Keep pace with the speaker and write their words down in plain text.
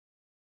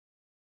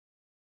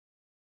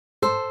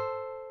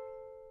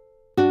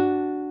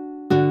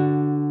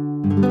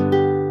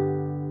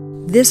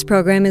This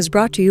program is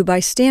brought to you by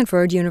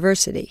Stanford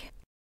University.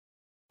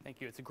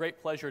 Thank you. It's a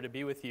great pleasure to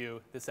be with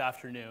you this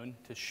afternoon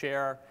to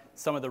share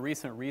some of the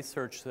recent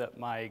research that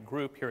my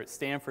group here at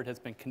Stanford has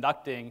been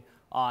conducting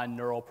on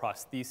neural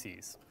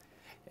prostheses.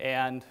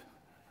 And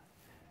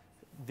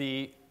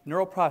the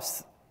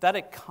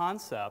neuroprosthetic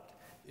concept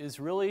is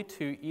really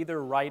to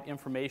either write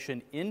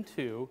information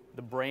into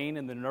the brain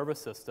and the nervous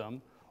system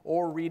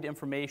or read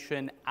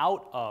information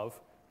out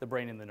of the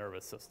brain and the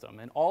nervous system.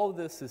 And all of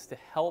this is to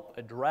help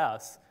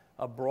address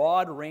a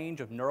broad range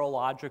of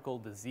neurological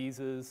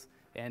diseases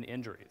and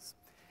injuries.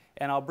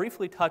 And I'll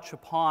briefly touch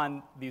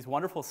upon these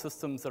wonderful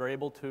systems that are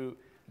able to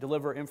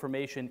deliver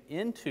information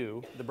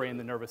into the brain and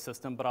the nervous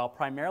system, but I'll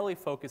primarily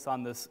focus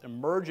on this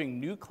emerging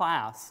new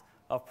class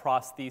of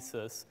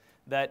prosthesis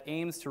that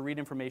aims to read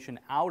information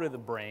out of the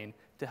brain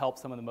to help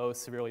some of the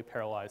most severely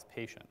paralyzed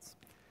patients.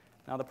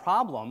 Now, the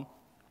problem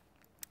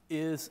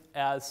is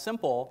as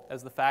simple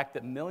as the fact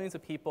that millions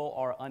of people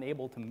are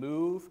unable to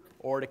move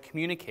or to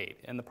communicate.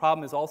 And the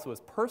problem is also as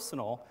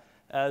personal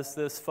as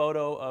this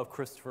photo of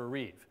Christopher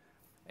Reeve.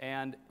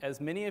 And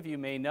as many of you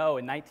may know,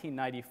 in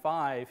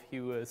 1995, he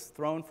was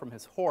thrown from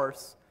his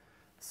horse,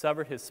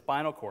 severed his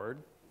spinal cord,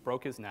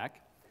 broke his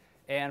neck,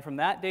 and from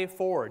that day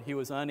forward, he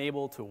was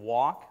unable to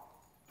walk,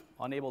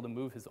 unable to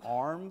move his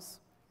arms,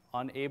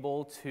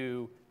 unable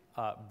to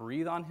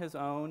breathe on his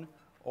own,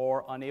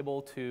 or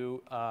unable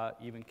to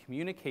even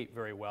communicate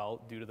very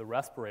well due to the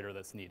respirator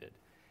that's needed.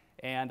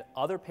 And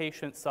other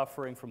patients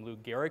suffering from Lou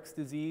Gehrig's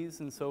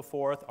disease and so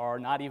forth are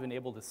not even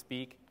able to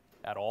speak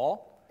at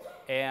all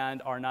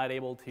and are not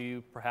able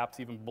to perhaps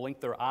even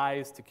blink their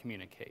eyes to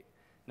communicate.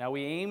 Now,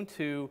 we aim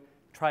to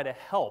try to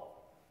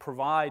help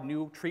provide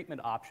new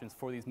treatment options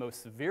for these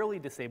most severely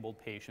disabled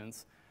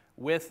patients,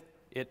 with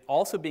it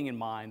also being in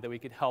mind that we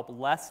could help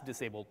less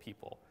disabled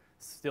people,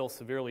 still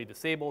severely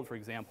disabled, for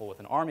example, with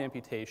an arm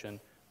amputation,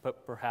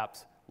 but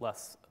perhaps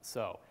less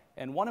so.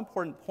 And one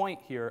important point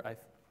here I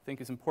think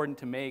is important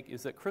to make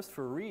is that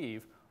Christopher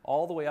Reeve,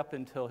 all the way up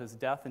until his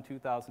death in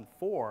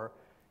 2004,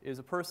 is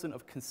a person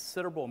of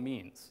considerable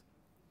means.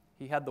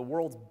 He had the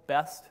world's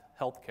best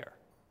healthcare.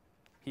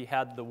 He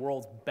had the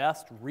world's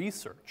best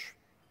research,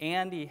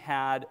 and he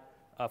had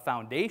a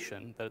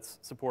foundation that's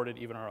supported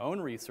even our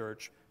own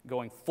research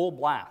going full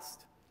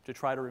blast to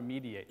try to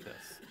remediate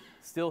this.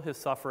 Still, his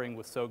suffering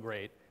was so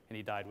great, and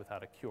he died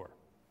without a cure.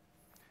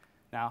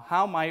 Now,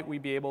 how might we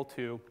be able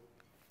to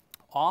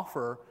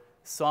offer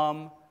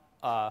some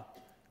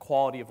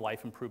quality of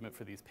life improvement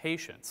for these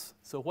patients?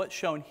 So what's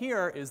shown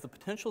here is the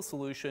potential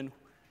solution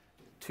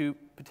to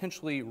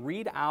potentially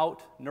read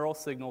out neural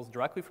signals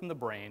directly from the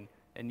brain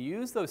and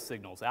use those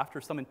signals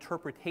after some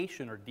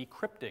interpretation or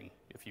decrypting,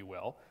 if you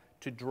will,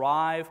 to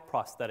drive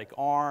prosthetic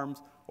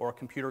arms or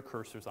computer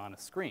cursors on a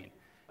screen.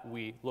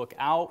 We look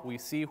out, we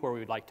see where we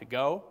would like to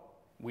go,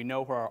 we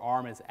know where our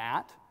arm is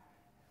at.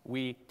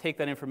 We take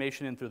that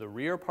information in through the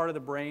rear part of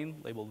the brain,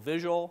 labeled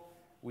visual.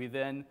 We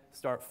then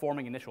start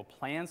forming initial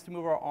plans to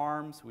move our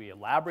arms. We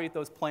elaborate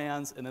those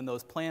plans, and then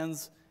those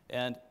plans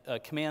and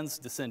commands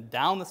descend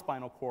down the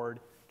spinal cord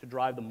to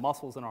drive the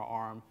muscles in our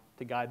arm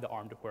to guide the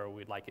arm to where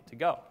we'd like it to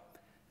go.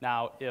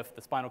 Now, if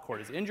the spinal cord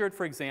is injured,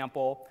 for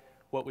example,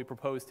 what we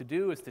propose to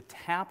do is to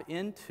tap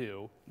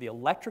into the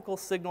electrical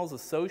signals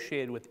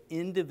associated with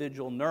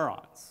individual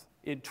neurons.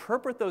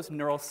 Interpret those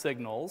neural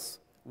signals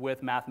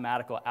with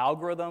mathematical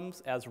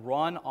algorithms as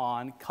run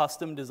on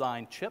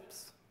custom-designed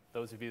chips.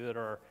 Those of you that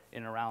are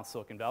in and around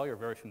Silicon Valley are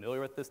very familiar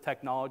with this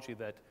technology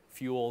that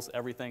fuels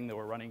everything that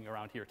we're running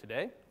around here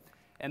today.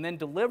 And then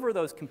deliver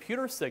those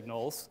computer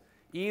signals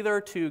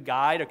either to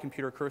guide a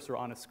computer cursor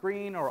on a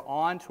screen or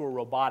onto a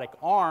robotic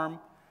arm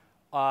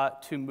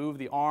to move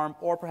the arm,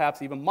 or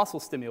perhaps even muscle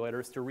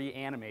stimulators to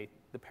reanimate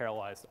the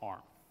paralyzed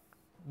arm.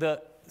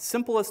 The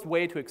simplest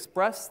way to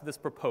express this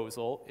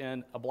proposal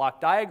in a block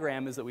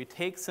diagram is that we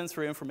take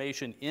sensory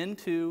information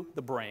into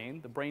the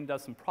brain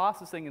does some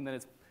processing, and then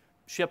it's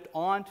shipped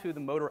onto the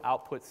motor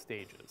output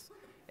stages.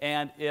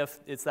 And if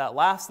it's that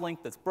last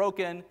link that's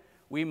broken,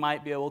 we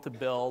might be able to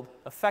build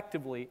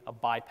effectively a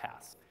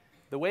bypass.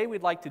 The way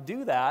we'd like to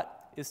do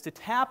that is to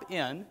tap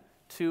in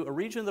to a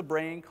region of the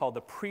brain called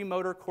the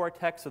premotor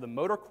cortex, or the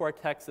motor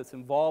cortex, that's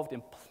involved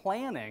in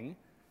planning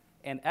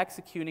and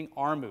executing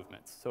arm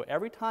movements. So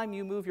every time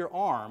you move your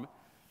arm,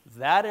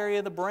 that area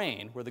of the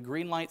brain where the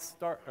green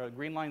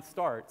line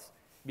starts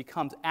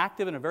becomes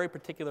active in a very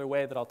particular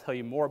way that I'll tell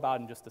you more about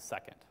in just a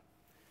second.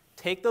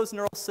 Take those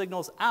neural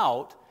signals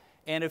out,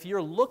 and if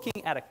you're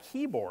looking at a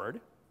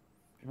keyboard,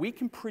 we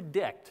can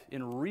predict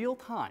in real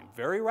time,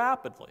 very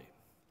rapidly,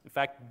 in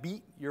fact,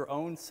 beat your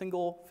own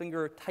single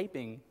finger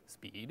typing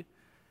speed,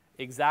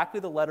 exactly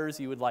the letters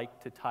you would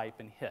like to type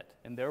and hit,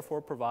 and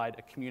therefore provide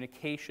a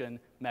communication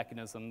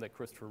mechanism that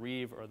Christopher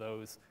Reeve or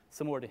those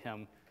similar to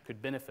him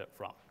could benefit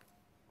from.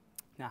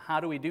 Now, how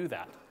do we do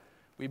that?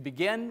 We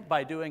begin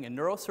by doing a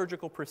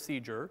neurosurgical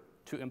procedure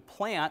to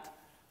implant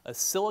a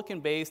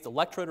silicon-based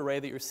electrode array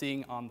that you're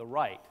seeing on the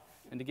right.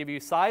 And to give you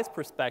a size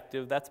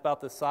perspective, that's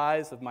about the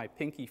size of my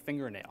pinky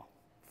fingernail,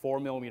 4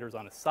 millimeters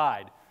on a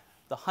side.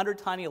 The 100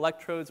 tiny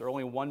electrodes are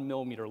only 1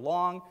 millimeter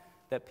long.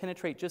 that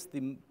penetrate just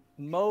the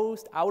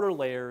most outer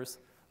layers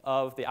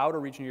of the outer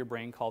region of your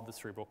brain called the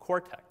cerebral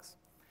cortex.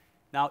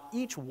 Now,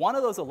 each one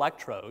of those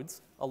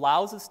electrodes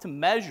allows us to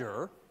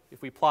measure,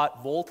 if we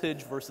plot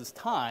voltage versus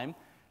time,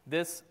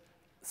 this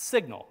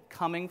signal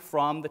coming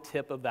from the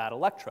tip of that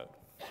electrode.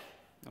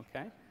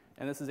 Okay?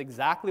 And this is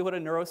exactly what a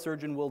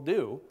neurosurgeon will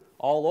do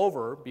all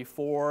over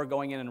before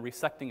going in and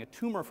resecting a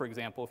tumor, for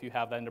example, if you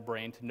have that in the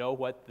brain, to know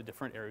what the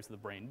different areas of the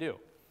brain do.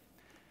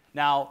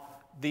 Now,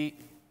 the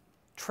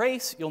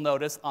trace, you'll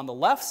notice, on the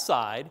left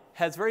side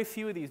has very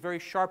few of these very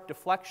sharp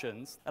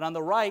deflections, and on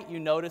the right, you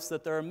notice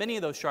that there are many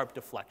of those sharp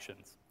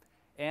deflections.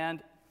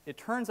 And it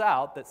turns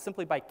out that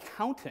simply by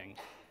counting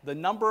the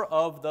number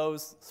of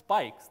those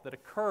spikes that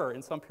occur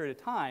in some period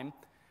of time,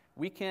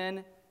 we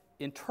can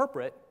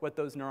interpret what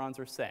those neurons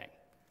are saying.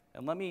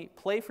 And let me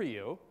play for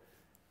you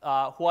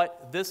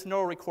what this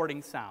neural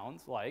recording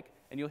sounds like.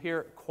 And you'll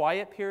hear a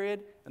quiet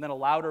period and then a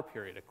louder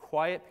period, a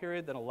quiet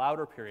period, then a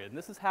louder period. And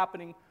this is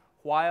happening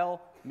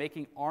while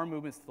making arm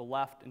movements to the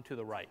left and to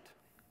the right.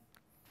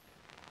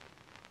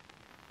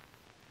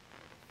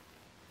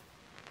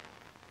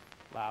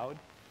 Loud,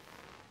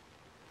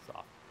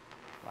 soft,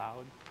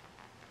 loud,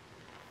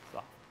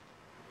 soft,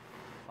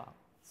 loud,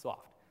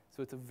 soft.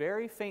 So it's a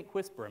very faint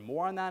whisper, and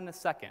more on that in a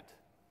second,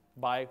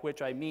 by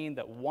which I mean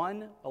that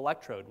one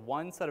electrode,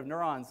 one set of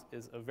neurons,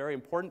 is a very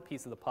important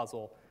piece of the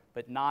puzzle,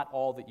 but not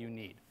all that you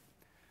need.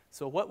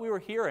 So what we were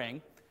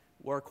hearing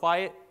were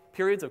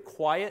periods of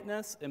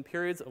quietness and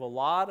periods of a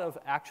lot of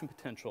action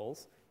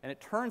potentials, and it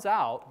turns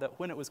out that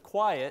when it was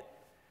quiet,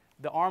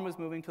 the arm was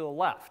moving to the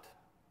left,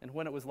 and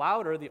when it was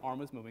louder, the arm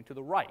was moving to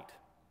the right.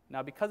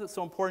 Now, because it's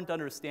so important to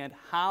understand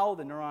how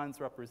the neurons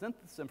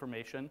represent this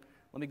information,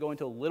 let me go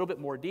into a little bit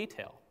more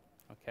detail.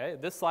 Okay?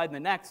 This slide and the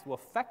next will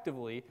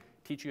effectively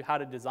teach you how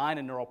to design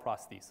a neural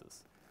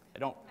prosthesis. I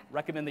don't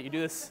recommend that you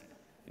do this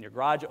in your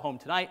garage at home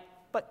tonight,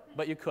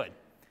 but you could.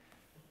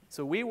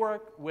 So we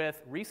work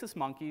with rhesus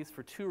monkeys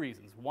for two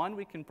reasons. One,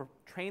 we can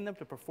train them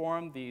to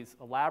perform these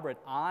elaborate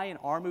eye and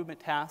arm movement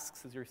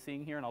tasks, as you're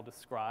seeing here, and I'll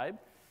describe.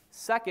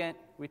 Second,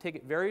 we take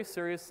it very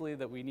seriously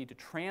that we need to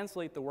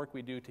translate the work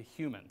we do to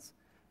humans.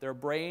 Their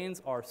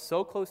brains are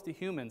so close to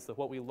humans that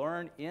what we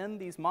learn in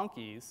these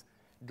monkeys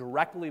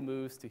directly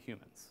moves to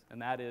humans,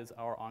 and that is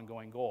our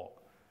ongoing goal.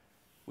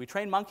 We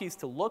train monkeys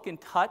to look and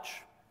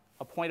touch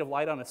a point of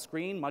light on a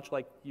screen, much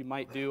like you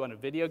might do on a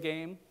video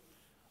game.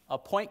 A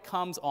point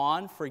comes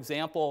on, for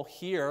example,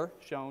 here,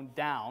 shown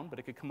down, but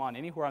it could come on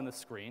anywhere on the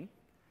screen.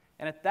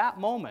 And at that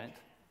moment,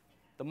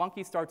 the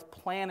monkey starts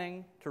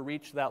planning to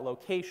reach that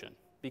location,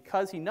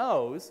 because he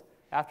knows,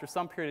 after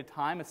some period of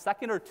time, a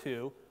second or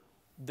two,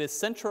 the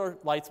sensor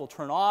lights will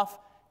turn off,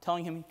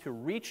 telling him to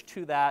reach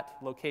to that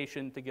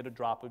location to get a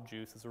drop of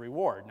juice as a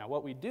reward. Now,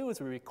 what we do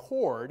is we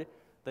record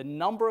the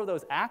number of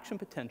those action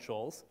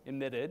potentials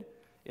emitted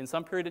in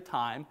some period of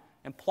time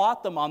and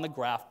plot them on the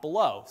graph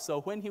below.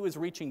 So when he was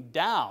reaching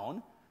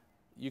down,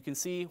 you can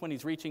see when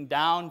he's reaching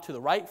down to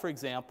the right, for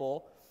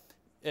example,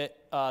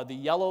 the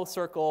yellow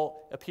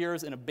circle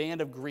appears in a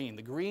band of green.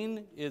 The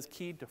green is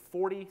keyed to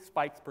 40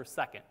 spikes per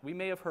second. We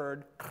may have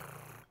heard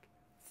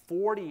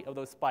 40 of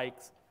those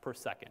spikes per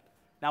second.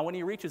 Now, when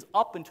he reaches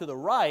up and to the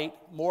right,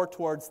 more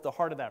towards the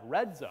heart of that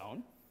red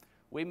zone,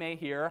 we may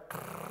hear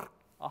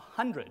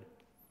 100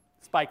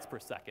 spikes per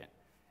second.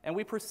 And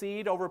we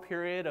proceed over a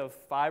period of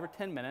 5 or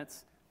 10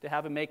 minutes to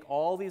have him make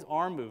all these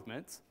arm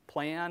movements,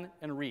 plan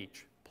and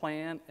reach,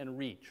 plan and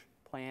reach,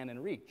 plan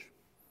and reach.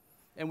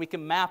 And we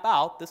can map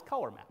out this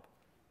color map.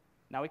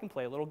 Now we can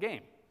play a little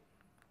game.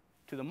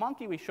 To the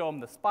monkey, we show him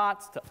the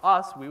spots. To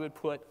us, we would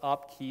put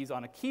up keys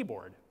on a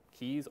keyboard.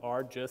 Keys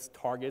are just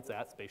targets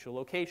at spatial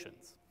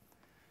locations.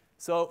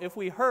 So if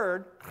we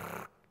heard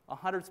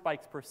 100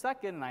 spikes per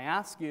second, and I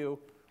ask you,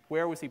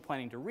 where was he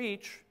planning to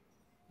reach,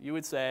 you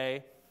would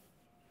say,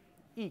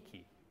 E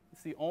key.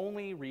 It's the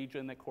only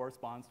region that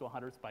corresponds to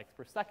 100 spikes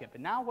per second.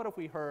 But now what if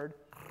we heard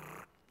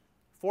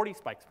 40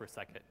 spikes per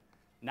second?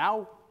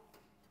 Now,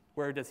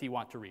 where does he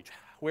want to reach?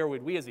 Where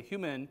would we as a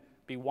human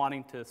be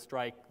wanting to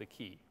strike the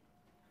key?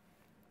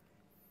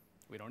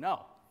 We don't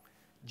know.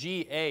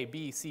 G, A,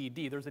 B, C,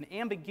 D. There's an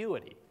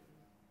ambiguity.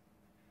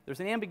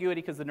 There's an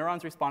ambiguity because the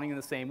neuron's responding in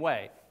the same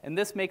way. And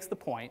this makes the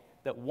point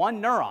that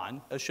one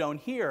neuron, as shown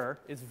here,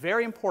 is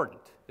very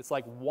important. It's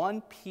like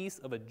one piece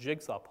of a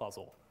jigsaw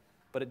puzzle,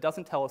 but it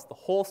doesn't tell us the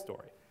whole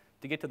story.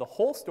 To get to the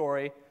whole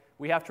story,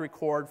 we have to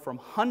record from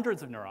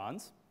hundreds of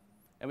neurons,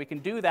 and we can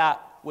do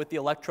that with the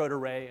electrode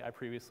array I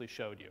previously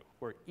showed you,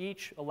 where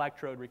each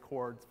electrode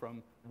records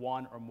from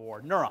one or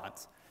more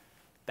neurons.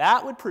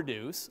 That would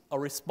produce a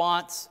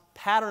response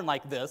pattern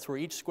like this, where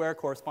each square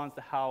corresponds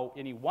to how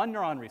any one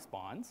neuron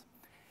responds.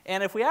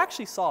 And if we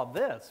actually saw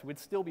this, we'd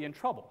still be in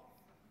trouble.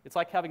 It's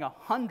like having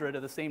 100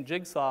 of the same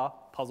jigsaw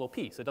puzzle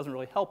piece. It doesn't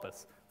really help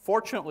us.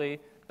 Fortunately,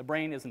 the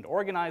brain isn't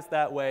organized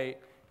that way.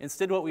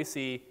 Instead, what we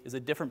see is a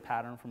different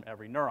pattern from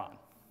every neuron.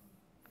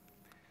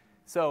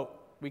 So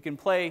we can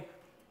play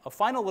a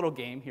final little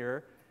game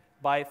here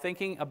by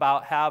thinking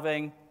about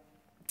having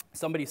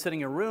somebody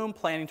sitting in a room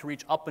planning to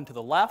reach up and to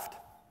the left.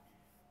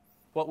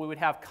 What we would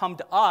have come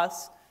to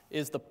us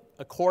is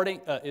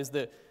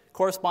the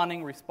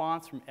corresponding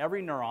response from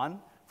every neuron.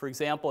 For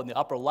example, in the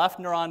upper left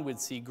neuron, we'd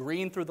see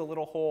green through the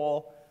little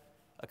hole.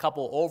 A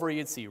couple over,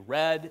 you'd see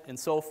red, and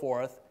so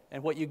forth.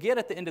 And what you get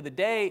at the end of the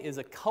day is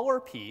a color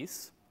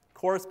piece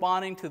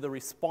corresponding to the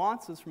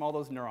responses from all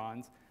those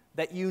neurons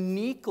that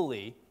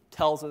uniquely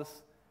tells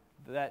us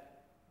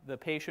that the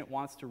patient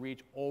wants to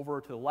reach over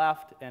to the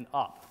left and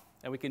up.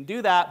 And we can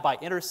do that by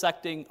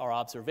intersecting our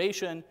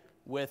observation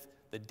with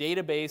the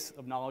database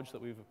of knowledge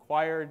that we've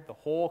acquired, the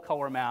whole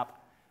color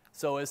map,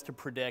 so as to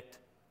predict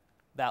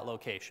that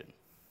location.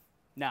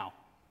 Now,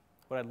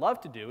 what I'd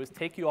love to do is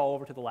take you all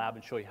over to the lab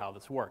and show you how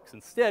this works.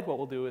 Instead, what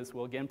we'll do is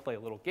we'll again play a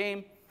little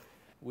game.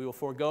 We will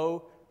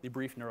forego the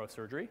brief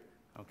neurosurgery,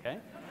 okay?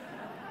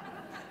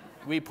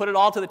 We put it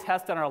all to the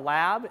test in our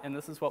lab, and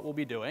this is what we'll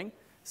be doing.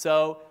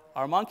 So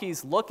our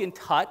monkeys look and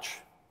touch.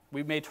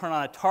 We may turn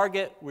on a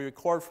target. We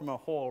record from a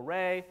whole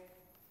array.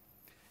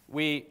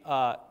 We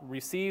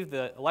receive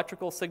the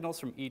electrical signals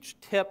from each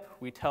tip.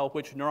 We tell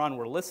which neuron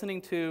we're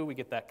listening to. We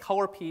get that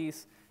color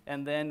piece,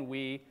 and then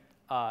we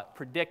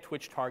predict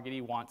which target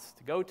he wants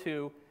to go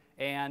to,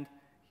 and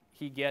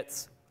he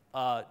gets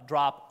a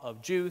drop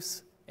of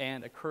juice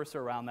and a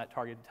cursor around that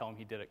target to tell him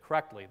he did it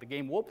correctly. The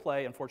game we'll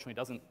play, unfortunately,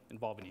 doesn't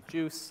involve any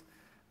juice.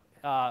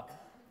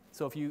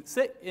 So if you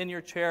sit in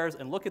your chairs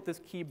and look at this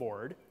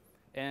keyboard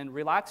and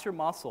relax your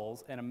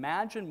muscles and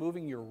imagine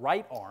moving your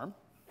right arm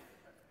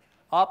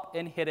up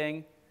and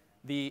hitting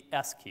the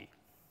S key.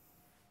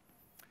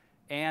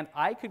 And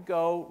I could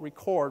go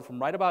record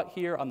from right about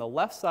here on the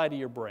left side of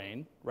your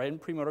brain, right in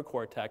premotor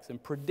cortex,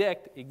 and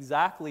predict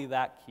exactly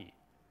that key.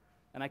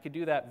 And I could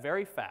do that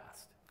very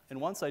fast.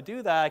 And once I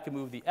do that, I can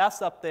move the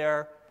S up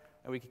there,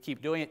 and we can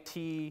keep doing it,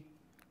 T,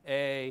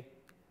 A,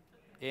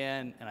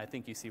 N, and I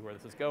think you see where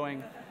this is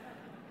going.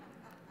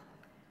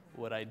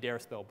 Would I dare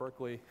spell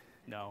Berkeley?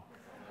 No.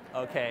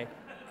 Okay.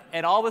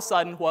 And all of a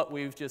sudden, what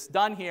we've just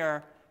done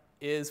here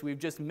is we've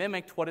just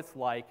mimicked what it's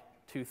like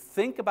to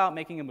think about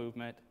making a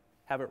movement,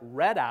 have it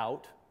read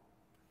out,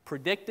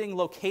 predicting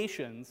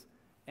locations,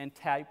 and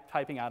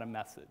typing out a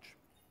message,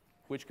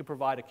 which could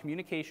provide a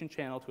communication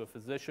channel to a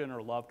physician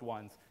or loved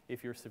ones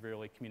if you're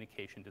severely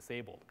communication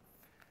disabled.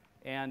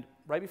 And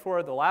right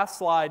before the last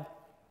slide,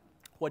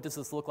 what does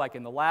this look like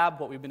in the lab?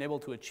 What we've been able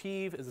to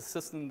achieve is a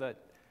system that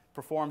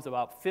performs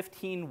about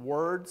 15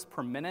 words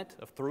per minute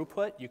of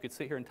throughput. You could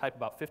sit here and type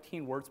about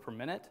 15 words per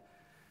minute.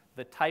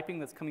 The typing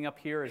that's coming up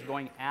here is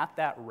going at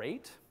that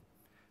rate.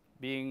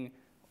 Being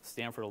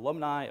Stanford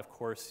alumni, of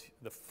course,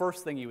 the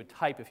first thing you would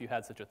type if you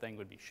had such a thing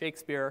would be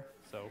Shakespeare,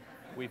 so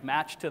we've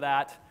matched to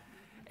that.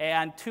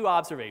 And two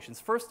observations.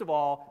 First of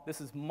all,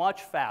 this is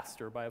much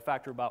faster by a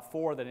factor of about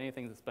 4 than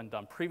anything that's been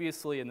done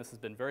previously, and this has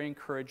been very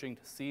encouraging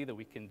to see that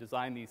we can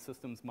design these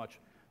systems much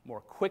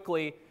more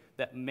quickly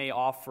that may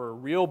offer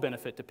real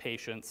benefit to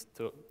patients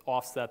to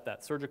offset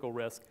that surgical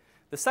risk.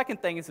 The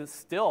second thing is it's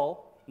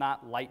still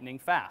not lightning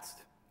fast.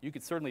 You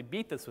could certainly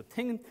beat this with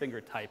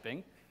 10-finger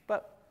typing,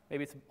 but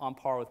maybe it's on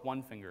par with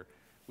 1 finger.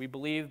 We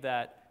believe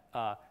that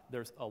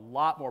there's a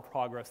lot more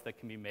progress that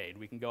can be made.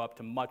 We can go up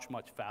to much,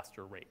 much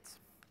faster rates.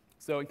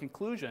 So in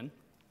conclusion,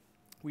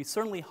 we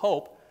certainly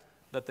hope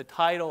that the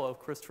title of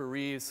Christopher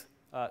Reeve's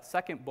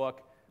second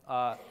book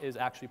is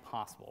actually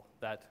possible,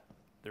 that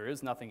there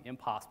is nothing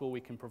impossible. We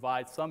can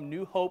provide some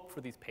new hope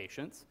for these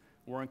patients.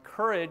 We're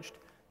encouraged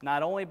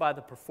not only by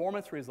the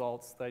performance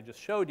results that I just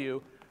showed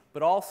you,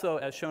 but also,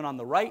 as shown on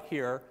the right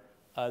here,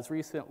 as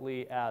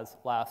recently as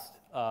last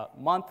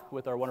month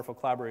with our wonderful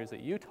collaborators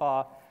at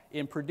Utah,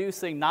 in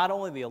producing not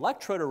only the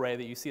electrode array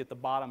that you see at the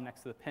bottom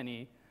next to the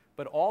penny,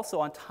 but also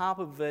on top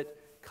of it,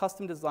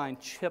 custom-designed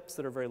chips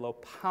that are very low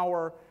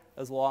power,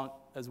 as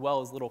well as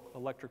little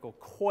electrical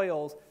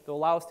coils that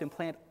allow us to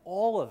implant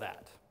all of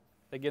that,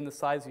 again, the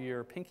size of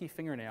your pinky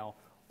fingernail,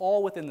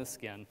 all within the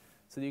skin,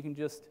 so that you can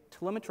just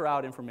telemeter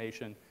out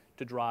information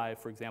to drive,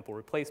 for example, a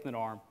replacement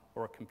arm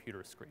or a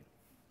computer screen.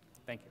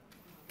 Thank you.